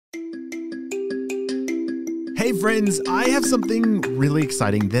Hey friends, I have something really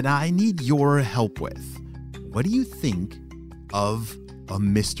exciting that I need your help with. What do you think of a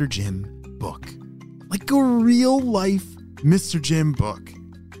Mr. Jim book? Like a real life Mr. Jim book.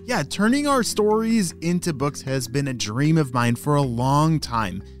 Yeah, turning our stories into books has been a dream of mine for a long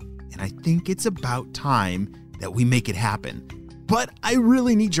time, and I think it's about time that we make it happen. But I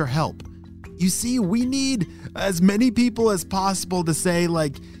really need your help. You see, we need as many people as possible to say,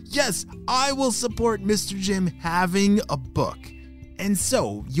 like, yes, I will support Mr. Jim having a book. And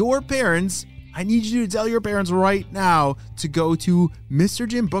so, your parents, I need you to tell your parents right now to go to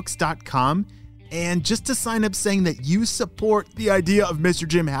MrJimBooks.com and just to sign up saying that you support the idea of Mr.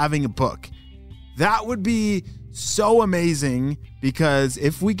 Jim having a book. That would be so amazing, because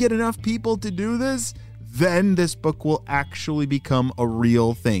if we get enough people to do this, then this book will actually become a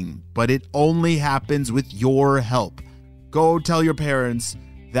real thing. But it only happens with your help. Go tell your parents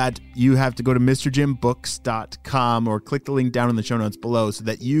that you have to go to MrJimBooks.com or click the link down in the show notes below so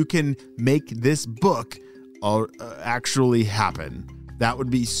that you can make this book actually happen. That would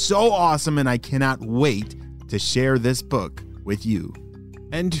be so awesome, and I cannot wait to share this book with you.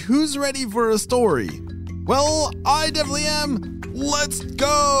 And who's ready for a story? Well, I definitely am. Let's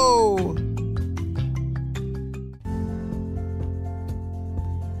go!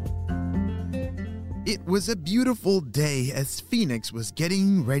 It was a beautiful day as Phoenix was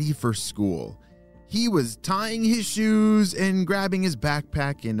getting ready for school. He was tying his shoes and grabbing his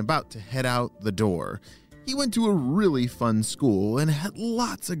backpack and about to head out the door. He went to a really fun school and had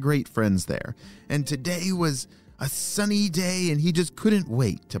lots of great friends there. And today was a sunny day and he just couldn't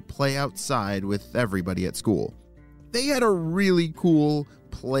wait to play outside with everybody at school. They had a really cool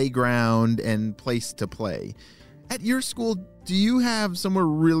playground and place to play. At your school, do you have somewhere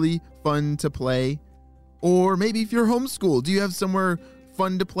really fun to play? Or maybe if you're homeschooled, do you have somewhere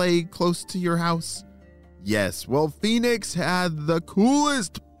fun to play close to your house? Yes, well, Phoenix had the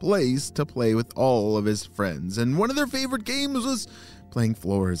coolest place to play with all of his friends, and one of their favorite games was playing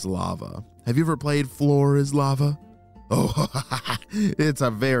Floor is Lava. Have you ever played Floor is Lava? Oh, it's a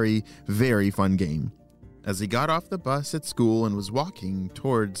very, very fun game. As he got off the bus at school and was walking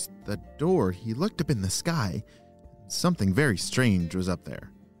towards the door, he looked up in the sky. Something very strange was up there.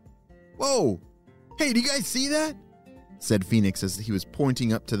 Whoa! Hey, do you guys see that? Said Phoenix as he was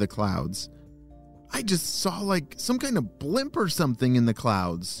pointing up to the clouds. I just saw like some kind of blimp or something in the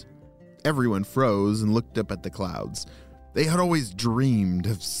clouds. Everyone froze and looked up at the clouds. They had always dreamed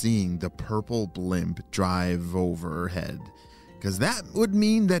of seeing the purple blimp drive overhead, because that would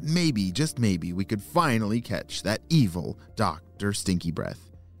mean that maybe, just maybe, we could finally catch that evil Dr. Stinky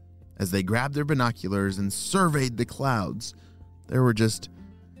Breath. As they grabbed their binoculars and surveyed the clouds,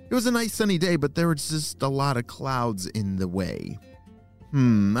 it was a nice sunny day, but there was just a lot of clouds in the way.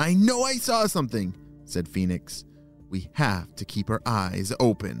 I know I saw something, said Phoenix. We have to keep our eyes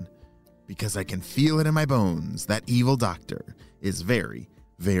open, because I can feel it in my bones. That evil doctor is very,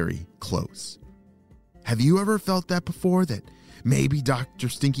 very close. Have you ever felt that before, that maybe Dr.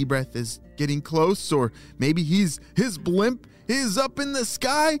 Stinky Breath is getting close, or maybe his blimp is up in the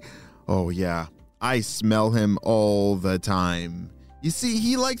sky? Oh yeah, I smell him all the time. You see,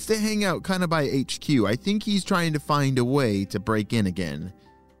 he likes to hang out kind of by HQ. I think he's trying to find a way to break in again.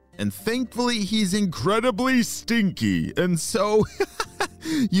 And thankfully, he's incredibly stinky. And so,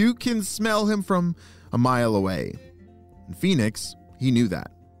 you can smell him from a mile away. And Phoenix, he knew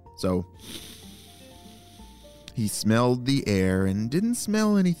that. So, he smelled the air and didn't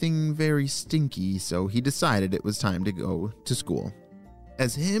smell anything very stinky. So, he decided it was time to go to school.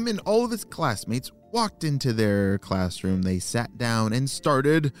 As him and all of his classmates walked into their classroom, they sat down and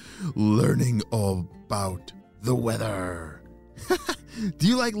started learning all about the weather. Do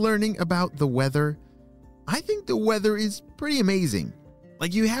you like learning about the weather? I think the weather is pretty amazing.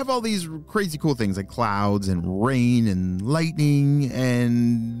 Like, you have all these crazy cool things like clouds and rain and lightning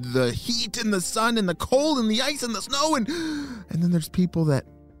and the heat and the sun and the cold and the ice and the snow, and then there's people that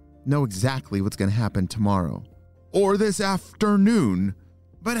know exactly what's going to happen tomorrow or this afternoon.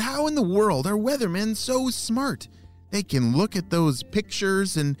 But how in the world are weathermen so smart? They can look at those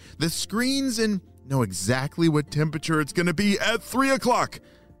pictures and the screens and know exactly what temperature it's going to be at 3 o'clock.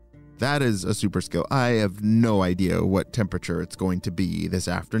 That is a super skill. I have no idea what temperature it's going to be this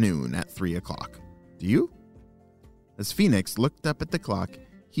afternoon at 3 o'clock. Do you? As Phoenix looked up at the clock,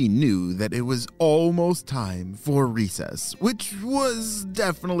 he knew that it was almost time for recess, which was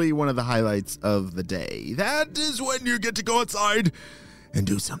definitely one of the highlights of the day. That is when you get to go outside and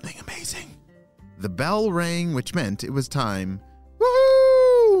do something amazing. The bell rang, which meant it was time.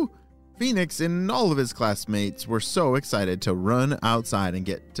 Woohoo! Phoenix and all of his classmates were so excited to run outside and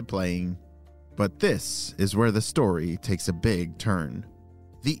get to playing. But this is where the story takes a big turn.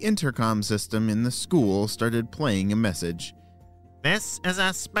 The intercom system in the school started playing a message. This is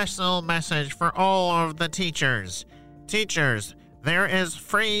a special message for all of the teachers. Teachers, there is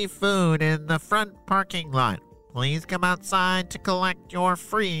free food in the front parking lot. Please come outside to collect your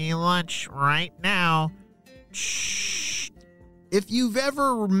free lunch right now. Shh. If you've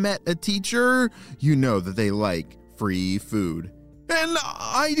ever met a teacher, you know that they like free food. And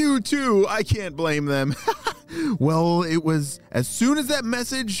I do too. I can't blame them. Well, it was as soon as that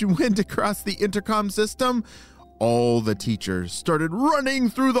message went across the intercom system, all the teachers started running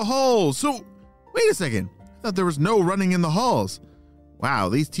through the halls. So, wait a second. I thought there was no running in the halls. Wow,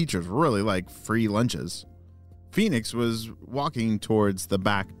 these teachers really like free lunches. Phoenix was walking towards the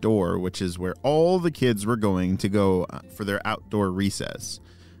back door, which is where all the kids were going to go for their outdoor recess.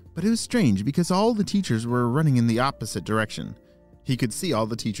 But it was strange because all the teachers were running in the opposite direction. He could see all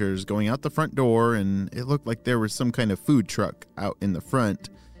the teachers going out the front door, and it looked like there was some kind of food truck out in the front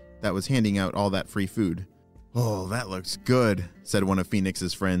that was handing out all that free food. Oh, that looks good, said one of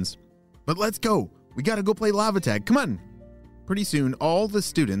Phoenix's friends. But let's go. We gotta go play lava tag. Come on. Pretty soon, all the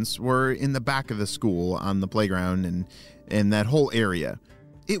students were in the back of the school on the playground and that whole area.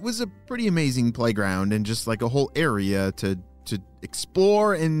 It was a pretty amazing playground and just like a whole area to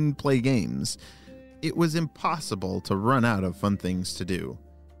explore and play games. It was impossible to run out of fun things to do.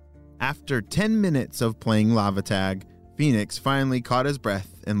 After 10 minutes of playing lava tag, Phoenix finally caught his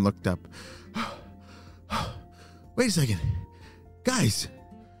breath and looked up. Wait a second. Guys,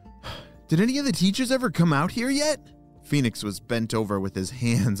 did any of the teachers ever come out here yet? Phoenix was bent over with his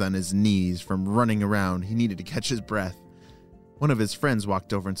hands on his knees from running around. He needed to catch his breath. One of his friends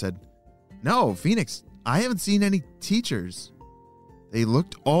walked over and said, "No, Phoenix, I haven't seen any teachers." They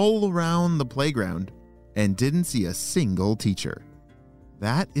looked all around the playground and didn't see a single teacher.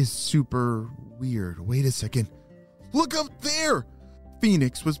 That is super weird. Wait a second. Look up there!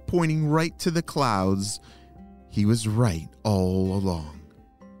 Phoenix was pointing right to the clouds. He was right all along.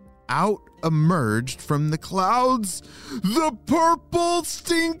 Out emerged from the clouds the purple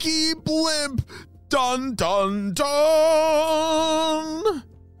stinky blimp. Dun dun dun!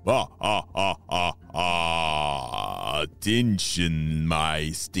 Attention,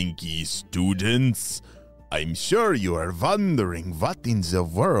 my stinky students. I'm sure you are wondering what in the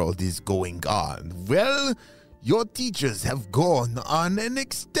world is going on. Well, your teachers have gone on an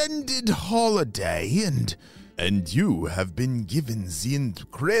extended holiday and you have been given the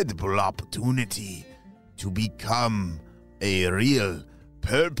incredible opportunity to become a real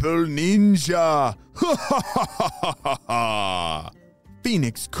purple ninja.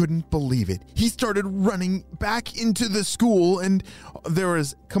 Phoenix couldn't believe it. He started running back into the school, and there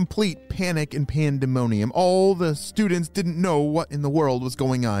was complete panic and pandemonium. All the students didn't know what in the world was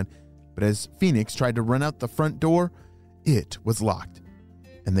going on. But as Phoenix tried to run out the front door, it was locked.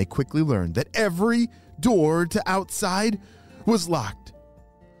 And they quickly learned that every door to outside was locked.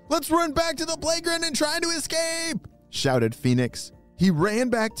 "Let's run back to the playground and try to escape!" shouted Phoenix. He ran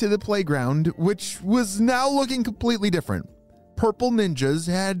back to the playground, which was now looking completely different. Purple ninjas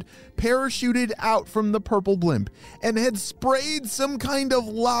had parachuted out from the purple blimp and had sprayed some kind of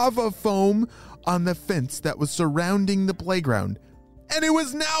lava foam on the fence that was surrounding the playground. And it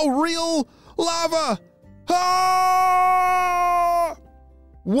was now real lava! Ah!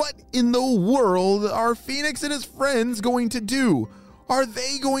 What in the world are Phoenix and his friends going to do? Are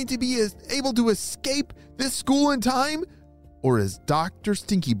they going to be able to escape this school in time? Or is Dr.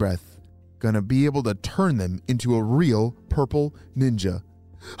 Stinky Breath gonna be able to turn them into a real purple ninja?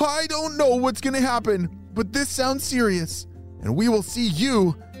 I don't know what's gonna happen, but this sounds serious, and we will see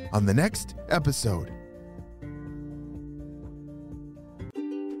you on the next episode.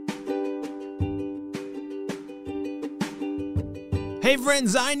 Hey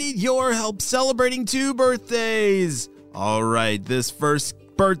friends, I need your help celebrating 2 birthdays. All right, this first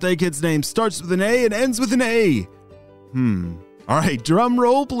birthday kid's name starts with an A and ends with an A. All right, drum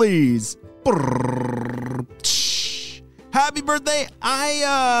roll, please. Happy birthday,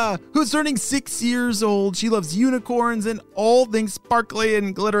 Aya, who's turning 6 years old. She loves unicorns and all things sparkly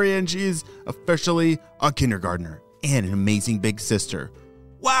and glittery, and she's officially a kindergartner and an amazing big sister.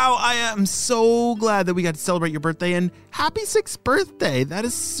 Wow, I am so glad that we got to celebrate your birthday, and happy 6th birthday. That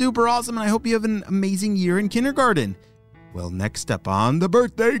is super awesome, and I hope you have an amazing year in kindergarten. Well, next up on the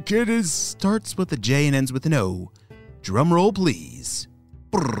birthday kid starts with a J and ends with an O. Drum roll, please.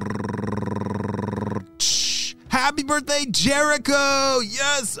 Happy birthday, Jericho!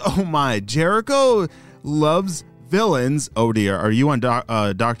 Yes! Oh my, Jericho loves villains. Oh dear, are you on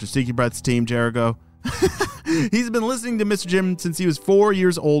Dr. Stinky Breath's team, Jericho? He's been listening to Mr. Jim since he was 4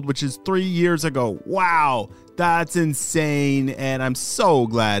 years old, which is 3 years ago. Wow, that's insane. And I'm so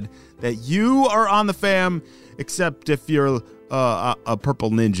glad that you are on the fam, except if you're a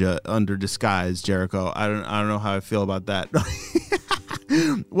purple ninja under disguise, Jericho. I don't know how I feel about that.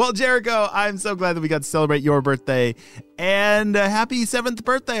 Well, Jericho, I'm so glad that we got to celebrate your birthday. And happy 7th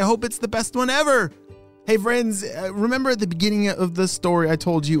birthday. I hope it's the best one ever. Hey, friends, remember at the beginning of the story I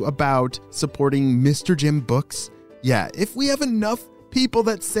told you about supporting Mr. Jim books? Yeah, if we have enough people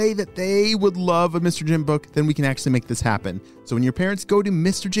that say that they would love a Mr. Jim book, then we can actually make this happen. So when your parents go to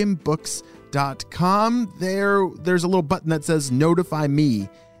MrJimBooks.com, there's a little button that says Notify Me.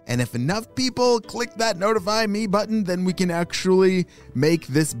 And if enough people click that Notify Me button, then we can actually make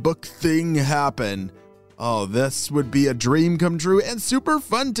this book thing happen. Oh, this would be a dream come true and super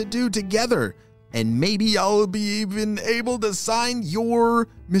fun to do together. And maybe I'll be even able to sign your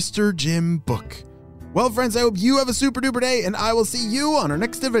Mr. Jim book. Well, friends, I hope you have a super duper day, and I will see you on our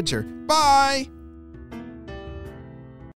next adventure. Bye!